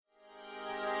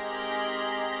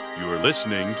You're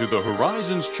listening to the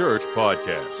Horizons Church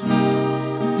podcast.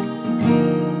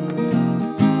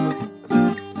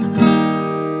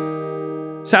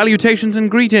 Salutations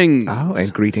and greetings. Oh,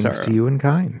 and greetings sir. to you in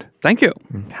kind. Thank you.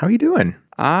 How are you doing?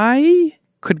 I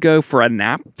could go for a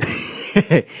nap.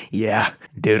 Yeah,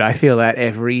 dude, I feel that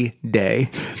every day.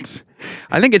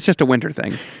 I think it's just a winter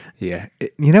thing. Yeah.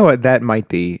 You know what? That might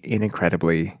be an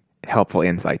incredibly helpful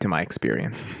insight to my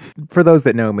experience. For those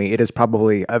that know me, it is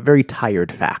probably a very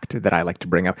tired fact that I like to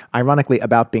bring up. Ironically,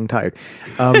 about being tired.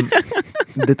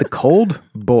 That the cold,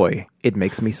 boy, it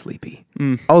makes me sleepy.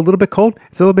 Oh, a little bit cold?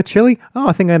 It's a little bit chilly? Oh,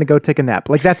 I think I'm going to go take a nap.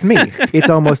 Like, that's me. It's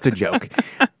almost a joke.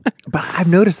 But I've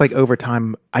noticed, like, over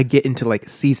time, I get into, like,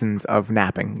 seasons of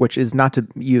napping, which is not to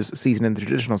use season in the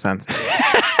traditional sense.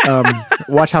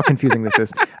 Watch how confusing this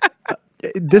is.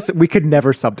 We could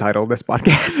never subtitle this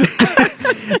podcast.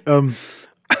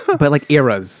 But like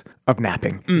eras of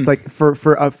napping. It's like for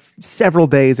several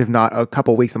days, if not a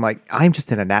couple weeks, I'm like, I'm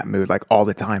just in a nap mood like all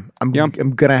the time. I'm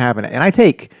gonna have an, and I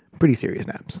take pretty serious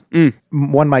naps.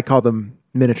 One might call them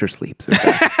miniature sleeps.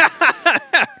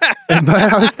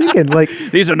 But I was thinking, like,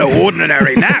 These are no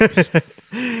ordinary naps.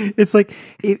 it's like,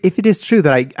 if it is true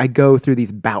that I go through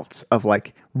these bouts of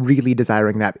like really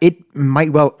desiring nap, it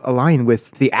might well align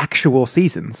with the actual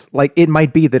seasons. Like, it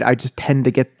might be that I just tend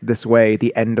to get this way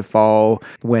the end of fall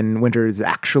when winter is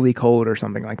actually cold or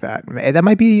something like that. That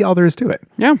might be all there is to it.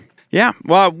 Yeah. Yeah.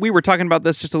 Well, we were talking about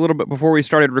this just a little bit before we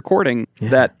started recording,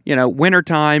 that,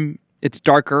 wintertime, it's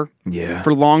darker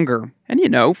for longer. And,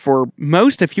 for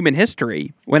most of human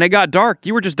history, when it got dark,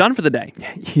 you were just done for the day.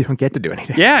 You don't get to do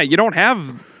anything. Yeah, you don't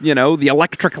have, the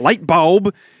electric light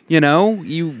bulb.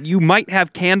 You might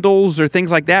have candles or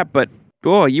things like that, but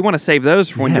you want to save those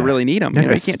for when you really need them. No, you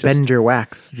can't spend your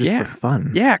wax just for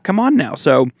fun. Yeah, come on now.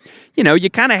 So, you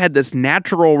kind of had this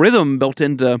natural rhythm built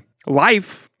into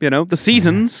life, the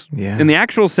seasons in the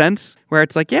actual sense, where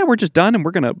it's like, we're just done and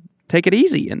we're going to take it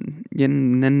easy. And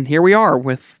then here we are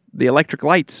with the electric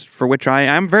lights, for which I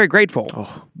am very grateful.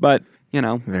 Oh, but,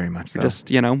 very much so. Just,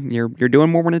 you're doing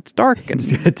more when it's dark. And you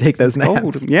just got to take those naps.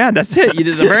 Cold. Yeah, that's it. You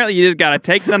just got to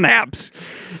take the naps.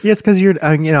 Yes, because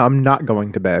I'm not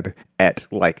going to bed at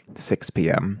like 6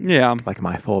 p.m. Yeah. Like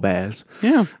my full bears.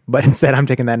 Yeah. But instead I'm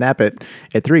taking that nap at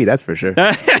 3, that's for sure.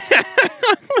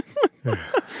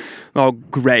 All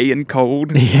gray and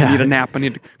cold. Yeah. I need a nap. I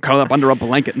need to curl up under a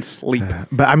blanket and sleep.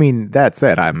 But I mean, that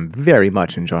said, I'm very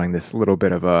much enjoying this little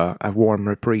bit of a warm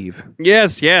reprieve.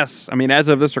 Yes. I mean, as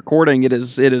of this recording, it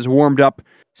is warmed up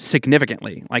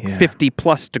significantly, like 50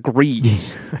 plus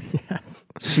degrees. Yes.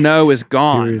 Snow is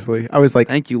gone. Seriously. I was like,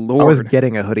 thank you, Lord. I was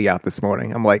getting a hoodie out this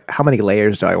morning. I'm like, how many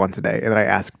layers do I want today? And then I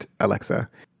asked Alexa,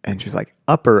 and she's like,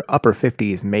 upper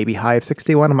 50s, maybe high of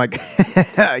 61. I'm like,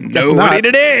 nobody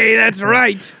today. That's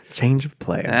right. Change of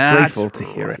plans. That's grateful to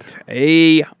hear it.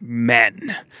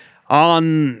 Amen.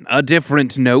 On a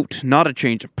different note, not a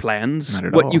change of plans, Not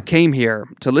at what all. you came here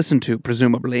to listen to,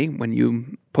 presumably, when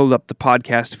you pulled up the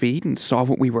podcast feed and saw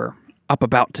what we were up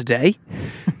about today.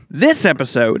 This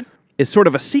episode is sort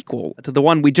of a sequel to the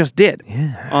one we just did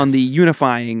on the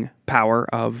unifying power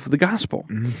of the gospel.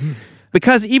 Mm-hmm.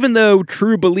 Because even though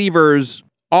true believers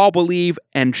all believe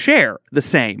and share the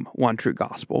same one true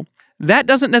gospel, that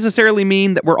doesn't necessarily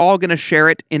mean that we're all going to share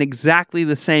it in exactly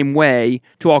the same way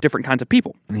to all different kinds of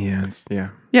people. Yeah,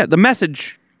 Yeah, the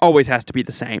message always has to be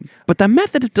the same, but the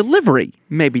method of delivery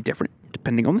may be different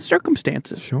depending on the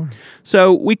circumstances. Sure.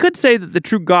 So we could say that the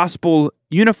true gospel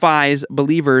unifies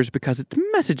believers because its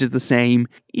message is the same,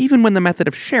 even when the method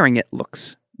of sharing it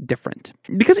looks different.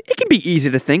 Because it can be easy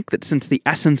to think that since the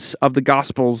essence of the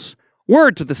gospel's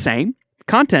words are the same,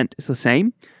 content is the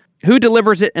same, who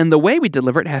delivers it and the way we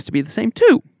deliver it has to be the same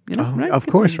too. Right? Of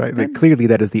course, right? Like, clearly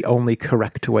that is the only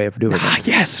correct way of doing it.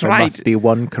 Yes, there right. must be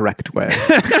one correct way.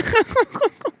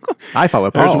 I follow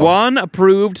Paul. There's one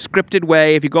approved scripted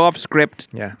way. If you go off script,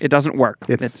 it doesn't work.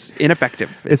 It's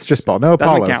ineffective. It's just Paul. No,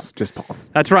 doesn't Apollos, count. just Paul.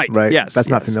 That's right. Right? Yes. That's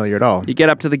not familiar at all. You get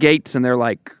up to the gates and they're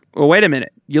like, well, wait a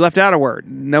minute. You left out a word.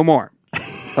 No more.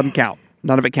 Doesn't count.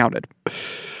 None of it counted.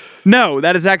 No,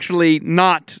 that is actually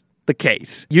not the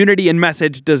case. Unity in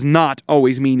message does not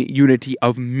always mean unity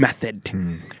of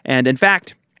method. And in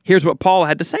fact, here's what Paul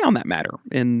had to say on that matter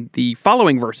in the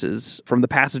following verses from the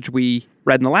passage we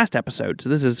read in the last episode. So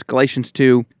this is Galatians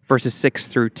 2, verses 6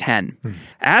 through 10.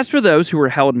 As for those who were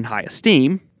held in high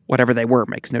esteem, whatever they were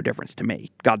makes no difference to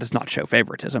me. God does not show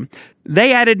favoritism.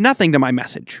 They added nothing to my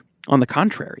message. On the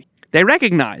contrary, they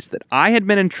recognized that I had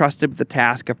been entrusted with the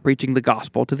task of preaching the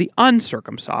gospel to the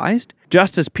uncircumcised,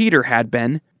 just as Peter had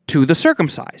been to the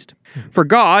circumcised. For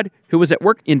God, who was at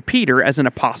work in Peter as an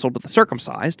apostle to the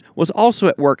circumcised, was also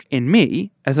at work in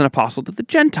me as an apostle to the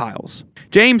Gentiles.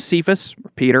 James, Cephas,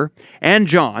 or Peter, and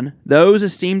John, those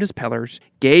esteemed as pillars,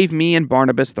 gave me and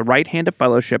Barnabas the right hand of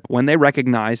fellowship when they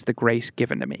recognized the grace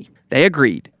given to me. They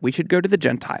agreed we should go to the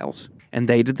Gentiles, and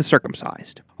they did the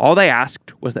circumcised. All they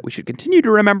asked was that we should continue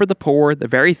to remember the poor, the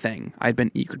very thing I had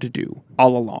been eager to do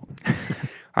all along. All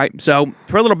right, so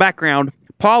for a little background,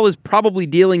 Paul is probably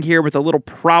dealing here with a little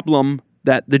problem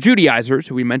that the Judaizers,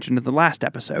 who we mentioned in the last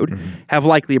episode, have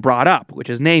likely brought up, which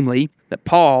is namely that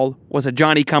Paul was a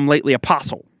Johnny-come-lately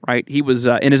apostle, right? He was,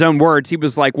 in his own words, he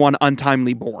was like one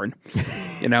untimely born,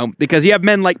 because you have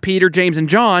men like Peter, James, and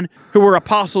John who were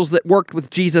apostles that worked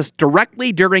with Jesus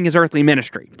directly during his earthly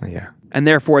ministry. Yeah. And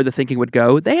therefore, the thinking would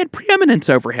go, they had preeminence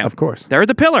over him. Of course. They're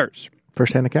the pillars.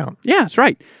 First-hand account. Yeah, that's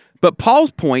right. But Paul's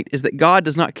point is that God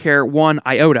does not care one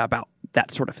iota about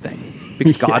that sort of thing.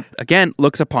 Because God, again,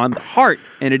 looks upon the heart,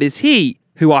 and it is He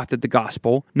who authored the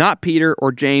gospel, not Peter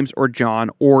or James or John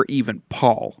or even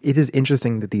Paul. It is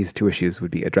interesting that these two issues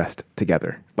would be addressed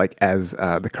together, like as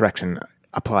the correction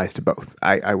applies to both.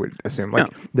 I would assume,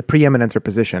 the preeminence or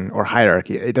position or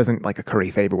hierarchy, it doesn't curry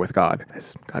favor with God,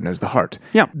 as God knows the heart.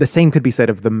 Yeah. The same could be said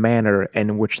of the manner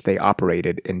in which they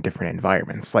operated in different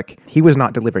environments. He was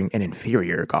not delivering an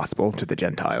inferior gospel to the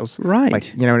Gentiles.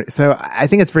 Right. So I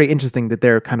think it's very interesting that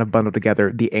they're kind of bundled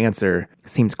together. The answer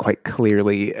seems quite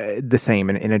clearly the same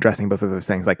in addressing both of those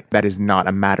things. That is not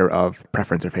a matter of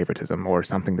preference or favoritism or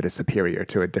something that is superior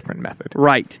to a different method.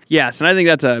 Right. Yes, and I think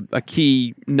that's a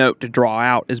key note to draw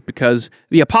out, is because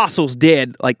the apostles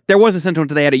did, there was a sense in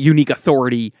which they had a unique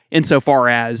authority insofar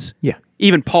as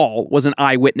even Paul was an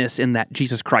eyewitness in that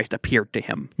Jesus Christ appeared to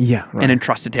him and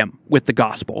entrusted him with the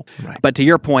gospel. Right. But to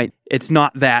your point, it's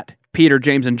not that Peter,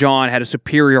 James, and John had a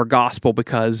superior gospel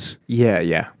because,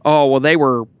 they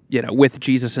were with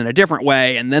Jesus in a different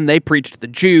way, and then they preached to the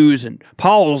Jews, and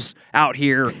Paul's out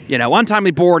here, untimely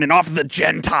born and off to the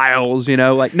Gentiles,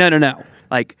 no.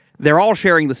 They're all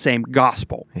sharing the same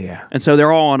gospel. Yeah. And so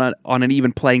they're all on an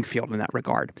even playing field in that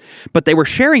regard. But they were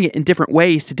sharing it in different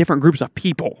ways to different groups of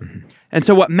people. Mm-hmm. And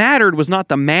so what mattered was not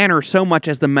the manner so much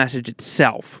as the message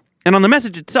itself. And on the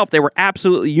message itself, they were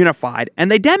absolutely unified, and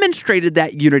they demonstrated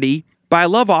that unity by a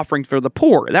love offering for the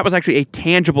poor. That was actually a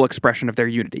tangible expression of their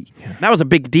unity. Yeah. That was a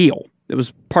big deal. It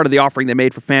was part of the offering they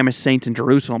made for famished saints in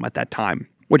Jerusalem at that time,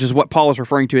 which is what Paul is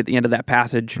referring to at the end of that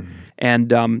passage. Mm-hmm.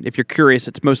 And if you're curious,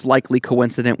 it's most likely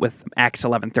coincident with Acts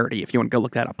 11:30, if you want to go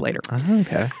look that up later.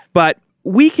 Okay. But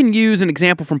we can use an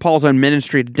example from Paul's own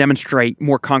ministry to demonstrate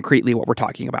more concretely what we're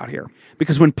talking about here.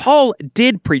 Because when Paul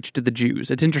did preach to the Jews,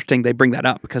 it's interesting they bring that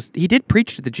up, because he did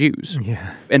preach to the Jews.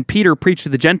 Yeah. And Peter preached to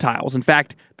the Gentiles. In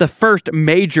fact, the first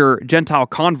major Gentile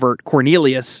convert,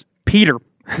 Cornelius, Peter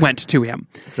went to him.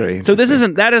 That's very interesting.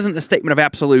 So that isn't a statement of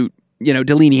absolute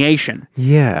delineation.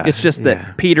 Yeah. It's just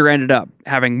that Peter ended up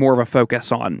having more of a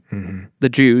focus on the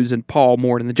Jews and Paul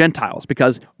more than the Gentiles,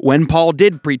 because when Paul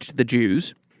did preach to the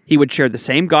Jews, he would share the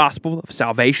same gospel of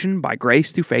salvation by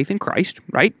grace through faith in Christ,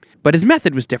 right? But his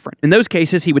method was different. In those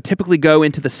cases, he would typically go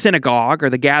into the synagogue or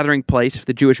the gathering place of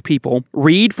the Jewish people,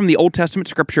 read from the Old Testament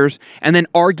scriptures, and then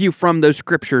argue from those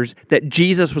scriptures that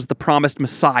Jesus was the promised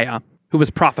Messiah who was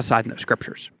prophesied in those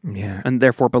scriptures. Yeah. And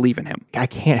therefore believe in him. I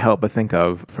can't help but think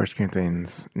of 1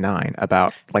 Corinthians 9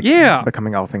 about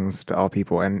becoming all things to all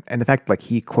people, and the fact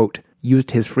he, quote,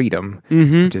 used his freedom,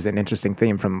 which is an interesting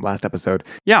theme from last episode,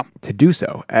 to do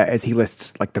so, as he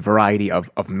lists the variety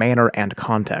of manner and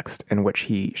context in which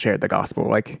he shared the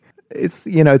gospel. It's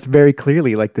it's very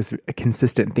clearly this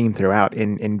consistent theme throughout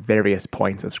in various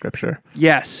points of Scripture.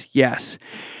 Yes.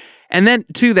 And then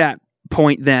to that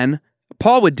point then,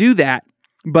 Paul would do that,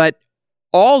 but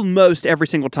almost every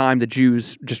single time the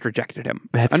Jews just rejected him.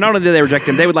 And not only did they reject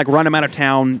him, they would run him out of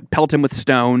town, pelt him with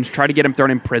stones, try to get him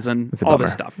thrown in prison, all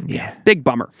this stuff. Yeah. Big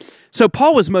bummer. So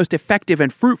Paul was most effective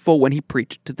and fruitful when he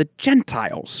preached to the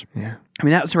Gentiles. Yeah.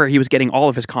 That's where he was getting all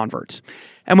of his converts.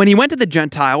 And when he went to the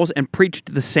Gentiles and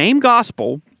preached the same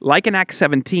gospel, like in Acts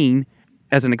 17,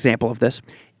 as an example of this,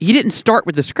 he didn't start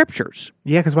with the scriptures.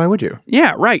 Yeah, because why would you?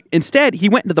 Yeah, right. Instead, he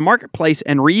went into the marketplace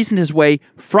and reasoned his way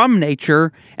from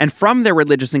nature and from their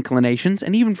religious inclinations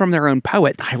and even from their own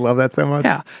poets. I love that so much.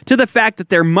 Yeah, to the fact that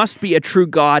there must be a true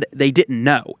God they didn't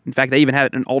know. In fact, they even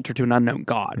had an altar to an unknown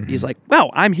God. Mm-hmm. He's like,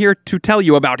 well, I'm here to tell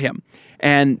you about him.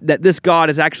 And that this God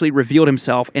has actually revealed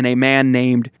himself in a man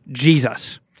named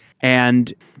Jesus.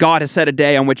 And God has set a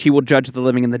day on which he will judge the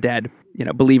living and the dead.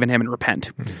 Believe in him and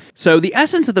repent. Mm-hmm. So the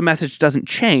essence of the message doesn't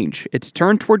change. It's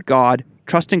turn toward God,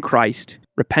 trust in Christ,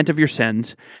 repent of your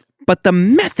sins. but the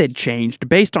method changed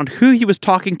based on who he was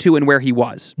talking to and where he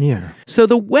was. Yeah. So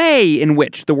the way in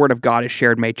which the Word of God is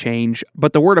shared may change,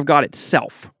 but the Word of God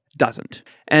itself doesn't.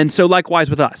 And so likewise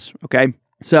with us, okay?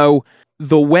 So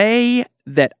the way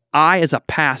that I, as a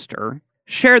pastor,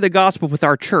 share the gospel with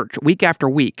our church week after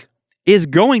week is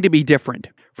going to be different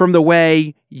from the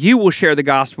way you will share the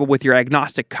gospel with your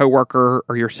agnostic coworker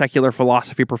or your secular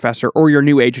philosophy professor or your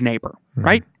New Age neighbor,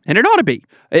 right? And it ought to be.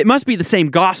 It must be the same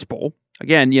gospel.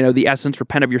 Again, the essence,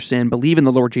 repent of your sin, believe in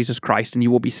the Lord Jesus Christ, and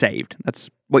you will be saved. That's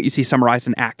what you see summarized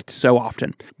in Acts so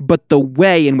often. But the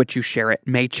way in which you share it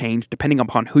may change depending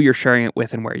upon who you're sharing it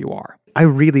with and where you are. I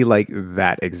really like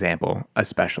that example,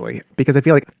 especially because I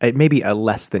feel like it may be a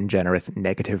less than generous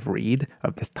negative read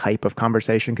of this type of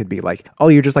conversation could be like, oh,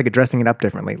 you're just like addressing it up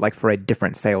differently, like for a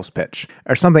different sales pitch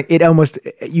or something.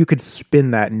 You could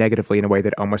spin that negatively in a way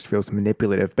that almost feels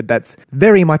manipulative, but that's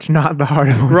very much not the heart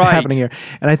of what's happening here.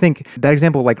 And I think that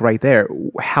example, like right there,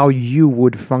 how you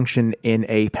would function in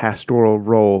a pastoral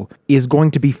role is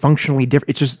going to be functionally different.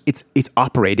 It's just, it's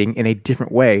operating in a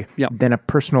different way than a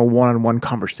personal one-on-one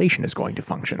conversation is going to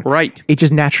function. Right. It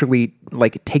just naturally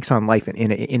takes on life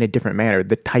in a different manner.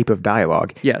 The type of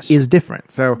dialogue is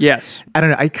different. So I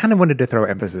don't know. I kind of wanted to throw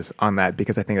emphasis on that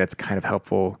because I think that's kind of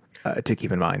helpful to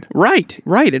keep in mind. Right.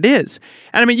 It is.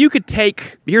 And I mean, you could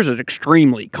here's an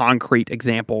extremely concrete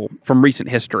example from recent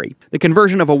history. The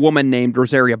conversion of a woman named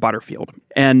Rosaria Butterfield.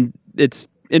 And it's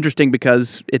interesting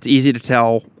because it's easy to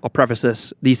tell, I'll preface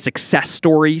this, these success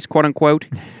stories, quote unquote,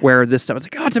 where this stuff is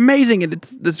like, oh, it's amazing and it's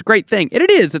this great thing. And it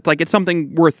is. It's like, it's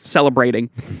something worth celebrating.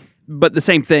 But the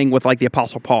same thing with like the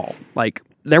Apostle Paul. Like,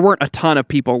 there weren't a ton of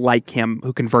people like him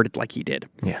who converted like he did.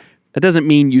 Yeah. It doesn't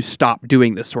mean you stop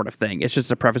doing this sort of thing. It's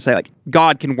just a preface say, like,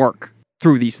 God can work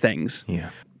through these things.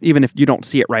 Yeah. Even if you don't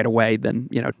see it right away, then,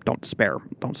 don't despair,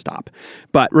 don't stop.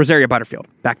 But Rosaria Butterfield,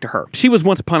 back to her. She was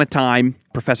once upon a time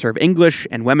professor of English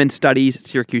and women's studies at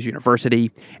Syracuse University.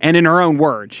 And in her own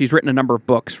words, she's written a number of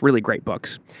books, really great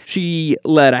books. She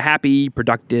led a happy,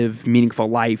 productive, meaningful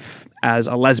life as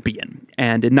a lesbian.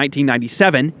 And in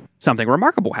 1997, something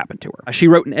remarkable happened to her. She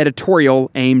wrote an editorial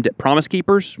aimed at Promise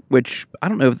Keepers, which I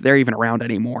don't know if they're even around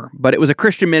anymore, but it was a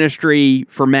Christian ministry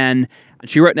for men.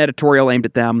 She wrote an editorial aimed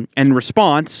at them, and in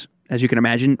response, as you can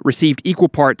imagine, received equal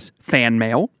parts fan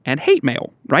mail and hate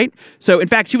mail, right? So, in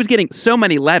fact, she was getting so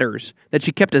many letters that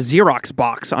she kept a Xerox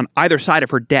box on either side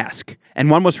of her desk, and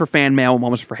one was for fan mail and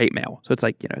one was for hate mail. So it's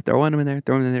like, throw one in there,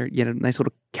 nice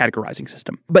little categorizing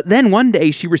system. But then one day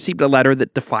she received a letter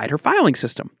that defied her filing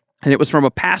system, and it was from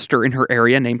a pastor in her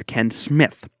area named Ken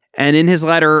Smith. And in his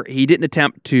letter, he didn't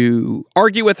attempt to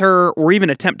argue with her or even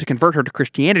attempt to convert her to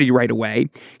Christianity right away.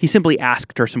 He simply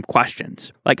asked her some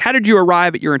questions. Like, how did you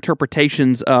arrive at your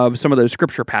interpretations of some of those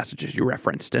scripture passages you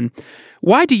referenced? And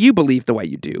why do you believe the way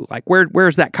you do? Like,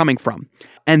 where's that coming from?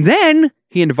 And then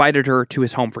he invited her to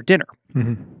his home for dinner.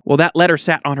 Mm-hmm. Well, that letter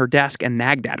sat on her desk and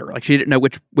nagged at her. Like, she didn't know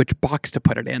which box to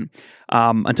put it in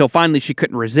until finally she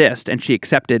couldn't resist, and she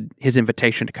accepted his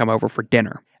invitation to come over for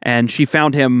dinner. And she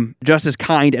found him just as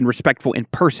kind and respectful in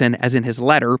person as in his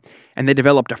letter, and they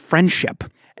developed a friendship.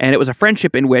 And it was a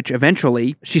friendship in which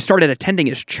eventually she started attending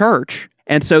his church.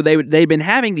 And so they'd been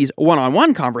having these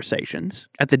one-on-one conversations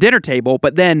at the dinner table,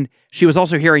 but then she was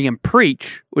also hearing him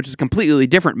preach, which is a completely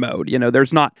different mode.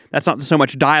 That's not so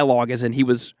much dialogue as in he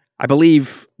was, I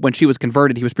believe, when she was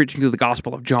converted, he was preaching through the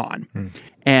Gospel of John.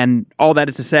 And all that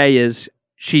is to say is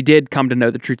she did come to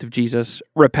know the truth of Jesus,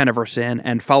 repent of her sin,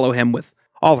 and follow him with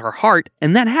all her heart.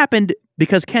 And that happened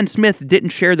because Ken Smith didn't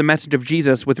share the message of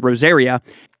Jesus with Rosaria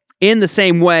in the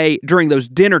same way during those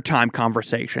dinner time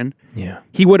conversation. Yeah.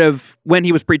 He would have when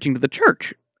he was preaching to the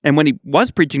church. And when he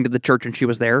was preaching to the church and she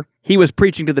was there, he was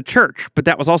preaching to the church. But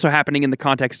that was also happening in the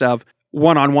context of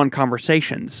one-on-one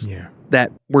conversations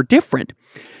that were different.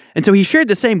 And so he shared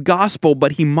the same gospel,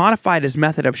 but he modified his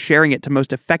method of sharing it to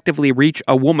most effectively reach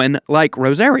a woman like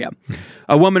Rosaria,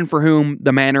 a woman for whom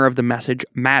the manner of the message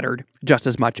mattered just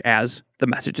as much as the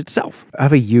message itself. I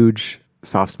have a huge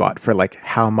soft spot for like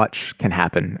how much can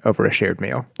happen over a shared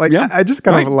meal. Like, I just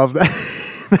kind of love that.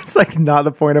 That's like not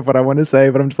the point of what I want to say,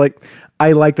 but I'm just like,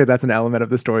 I like that that's an element of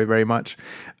the story very much.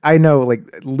 I know like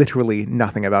literally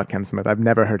nothing about Ken Smith. I've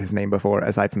never heard his name before,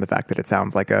 aside from the fact that it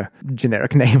sounds like a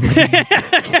generic name.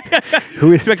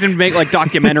 Who expect him to make like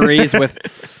documentaries with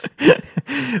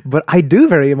But I do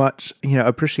very much,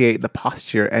 appreciate the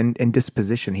posture and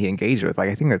disposition he engaged with. Like,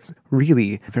 I think that's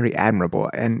really very admirable.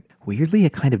 And weirdly,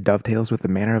 it kind of dovetails with the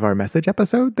Manner of Our Message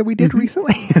episode that we did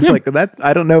recently. It's like that.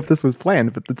 I don't know if this was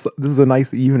planned, but this is a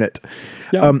nice unit.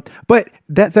 Yeah. But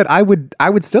that said, I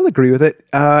would still agree with it,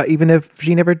 even if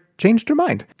she never changed her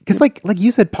mind. Because like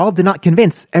you said, Paul did not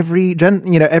convince every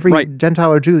Right.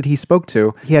 Gentile or Jew that he spoke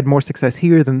to. He had more success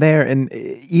here than there. And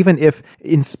even if,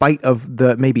 in spite of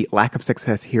the maybe lack of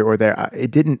success here or there,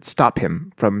 it didn't stop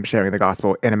him from sharing the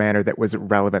gospel in a manner that was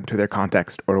relevant to their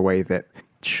context or a way that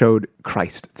showed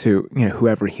Christ to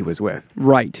whoever he was with.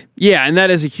 Right. Yeah, and that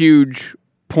is a huge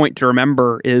point to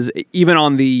remember is even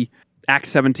on the Acts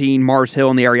 17 Mars Hill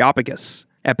and the Areopagus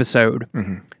episode,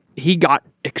 he got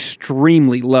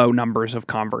extremely low numbers of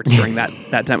converts during that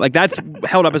time. Like that's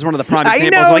held up as one of the prime I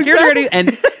examples. know, Like here's exactly.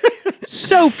 and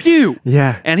so few.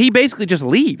 Yeah. And he basically just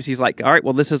leaves. He's like, all right,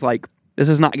 well, this is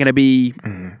not going to be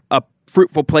a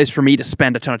fruitful place for me to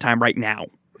spend a ton of time right now.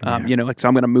 So I'm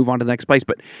going to move on to the next place.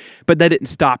 But that didn't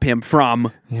stop him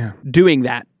from doing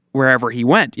that wherever he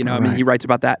went. I mean, he writes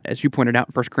about that, as you pointed out,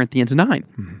 in 1 Corinthians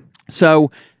 9.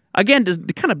 So again, to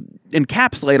kind of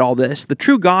encapsulate all this, the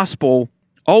true gospel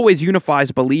always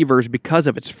unifies believers because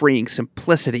of its freeing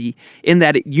simplicity, in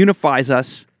that it unifies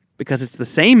us because it's the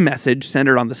same message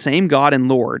centered on the same God and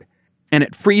Lord, and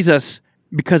it frees us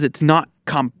because it's not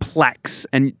complex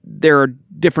and there are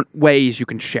different ways you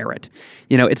can share it.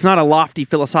 It's not a lofty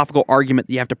philosophical argument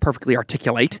that you have to perfectly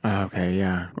articulate. Okay,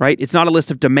 yeah. Right? It's not a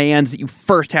list of demands that you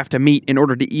first have to meet in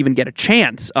order to even get a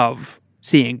chance of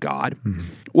seeing God.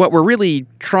 What we're really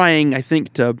trying, I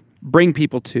think, to bring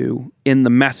people to in the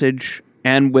message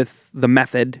and with the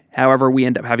method, however we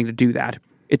end up having to do that,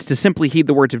 it's to simply heed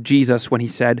the words of Jesus when he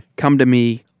said, "Come to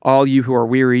me, all you who are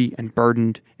weary and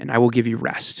burdened, and I will give you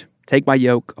rest. Take my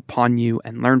yoke upon you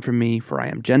and learn from me, for I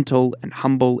am gentle and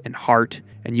humble in heart,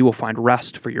 and you will find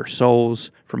rest for your souls,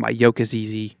 for my yoke is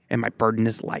easy and my burden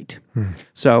is light."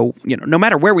 So, no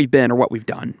matter where we've been or what we've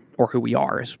done or who we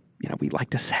are, as we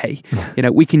like to say,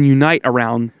 we can unite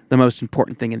around the most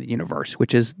important thing in the universe,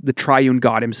 which is the triune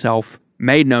God himself,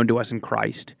 made known to us in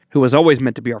Christ, who was always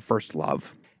meant to be our first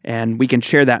love. And we can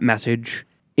share that message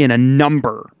in a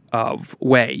number of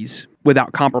ways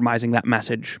without compromising that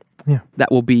message.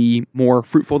 That will be more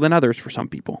fruitful than others for some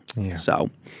people.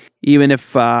 So even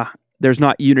if there's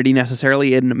not unity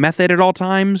necessarily in method at all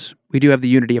times, we do have the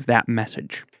unity of that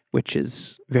message, which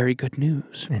is very good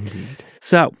news. Indeed.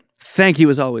 So thank you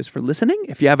as always for listening.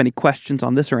 If you have any questions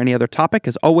on this or any other topic,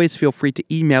 as always, feel free to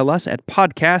email us at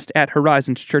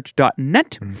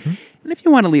podcast@horizonschurch.net. And if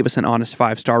you want to leave us an honest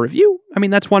 5-star review, I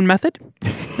mean, that's one method.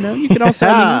 You can also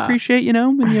appreciate,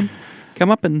 when you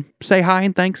come up and say hi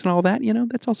and thanks and all that,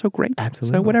 that's also great.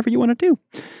 Absolutely. So whatever you want to do.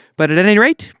 But at any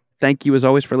rate, thank you as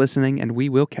always for listening, and we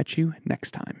will catch you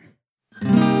next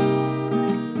time.